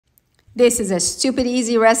This is a stupid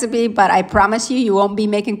easy recipe, but I promise you, you won't be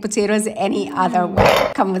making potatoes any other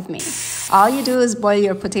way. Come with me. All you do is boil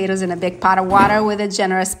your potatoes in a big pot of water with a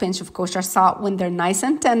generous pinch of kosher salt. When they're nice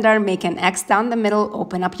and tender, make an X down the middle,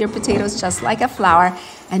 open up your potatoes just like a flower,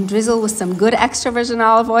 and drizzle with some good extra virgin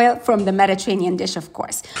olive oil from the Mediterranean dish, of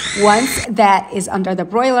course. Once that is under the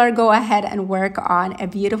broiler, go ahead and work on a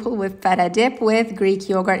beautiful whipped feta dip with Greek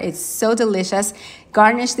yogurt. It's so delicious.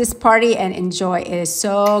 Garnish this party and enjoy. It is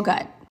so good.